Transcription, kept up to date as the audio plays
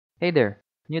Hey there,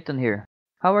 Newton here.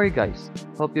 How are you guys?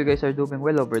 Hope you guys are doing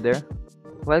well over there.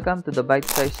 Welcome to the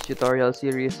bite-sized tutorial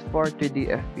series for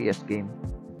 3D FPS game.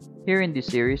 Here in this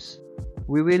series,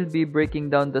 we will be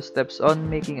breaking down the steps on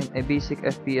making a basic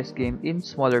FPS game in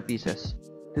smaller pieces.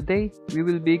 Today, we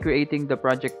will be creating the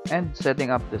project and setting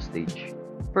up the stage.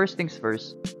 First things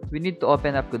first, we need to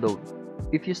open up Godot.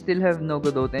 If you still have no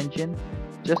Godot engine,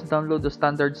 just download the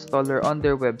standard installer on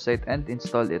their website and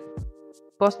install it.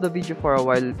 Pause the video for a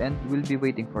while and we'll be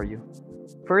waiting for you.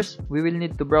 First, we will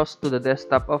need to browse to the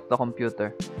desktop of the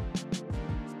computer.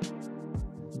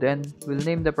 Then, we'll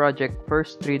name the project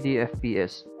First 3D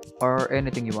FPS or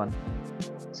anything you want.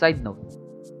 Side note,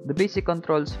 the basic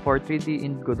controls for 3D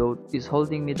in Godot is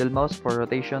holding middle mouse for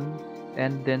rotation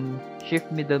and then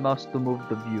shift middle mouse to move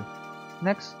the view.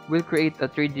 Next, we'll create a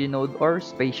 3D node or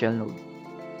spatial node.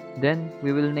 Then,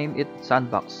 we will name it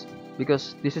Sandbox,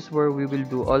 because this is where we will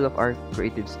do all of our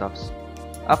creative stuffs.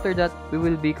 After that, we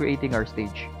will be creating our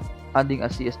stage, adding a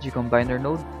CSG combiner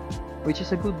node, which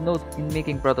is a good node in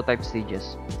making prototype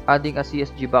stages, adding a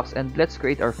CSG box, and let's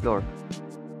create our floor.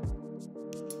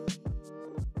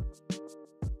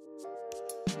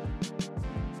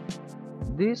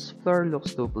 This floor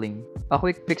looks too plain. A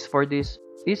quick fix for this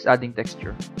is adding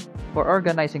texture. For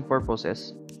organizing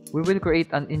purposes, we will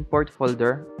create an import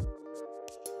folder,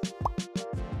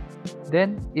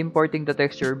 then importing the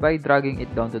texture by dragging it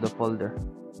down to the folder.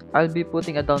 I'll be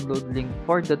putting a download link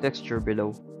for the texture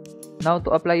below. Now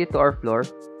to apply it to our floor,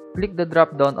 click the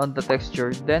drop down on the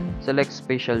texture, then select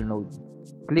spatial node.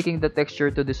 Clicking the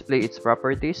texture to display its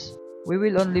properties, we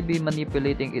will only be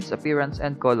manipulating its appearance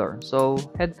and color, so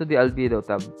head to the albedo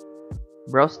tab.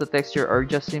 Browse the texture or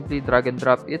just simply drag and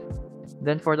drop it.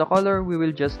 Then for the color, we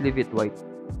will just leave it white.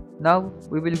 Now,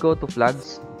 we will go to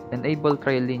flags, enable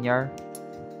trilinear,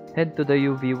 head to the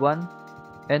UV1,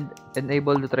 and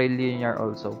enable the trilinear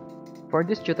also. For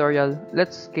this tutorial,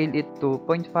 let's scale it to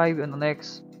 0.5 on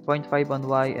X, 0.5 on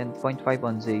Y, and 0.5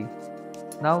 on Z.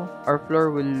 Now, our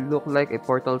floor will look like a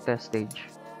portal test stage.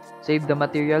 Save the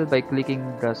material by clicking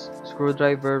the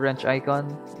screwdriver wrench icon,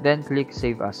 then click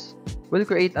Save As. We'll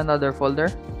create another folder,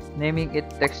 naming it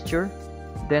Texture,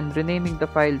 then renaming the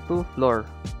file to Floor.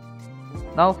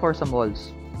 Now for some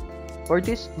walls. For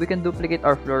this, we can duplicate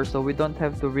our floor so we don't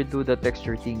have to redo the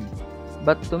texture thing.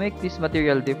 But to make this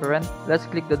material different, let's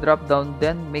click the drop down,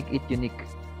 then make it unique.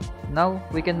 Now,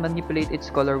 we can manipulate its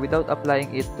color without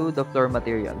applying it to the floor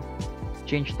material.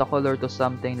 Change the color to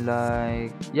something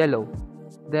like yellow,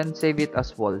 then save it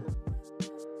as wall.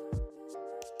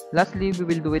 Lastly, we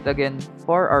will do it again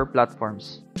for our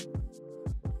platforms.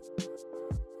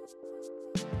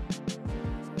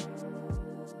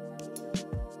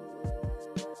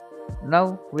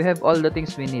 Now, we have all the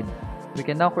things we need. We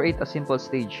can now create a simple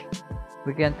stage.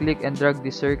 We can click and drag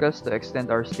these circles to extend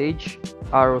our stage,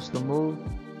 arrows to move,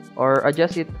 or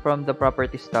adjust it from the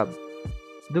Properties tab.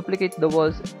 Duplicate the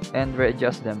walls and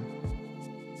readjust them.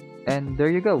 And there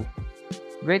you go!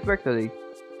 Great work today!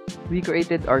 We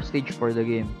created our stage for the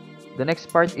game. The next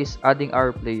part is adding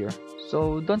our player.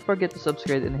 So don't forget to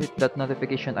subscribe and hit that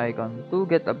notification icon to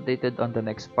get updated on the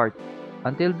next part.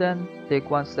 Until then, take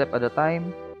one step at a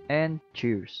time, and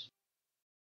cheers!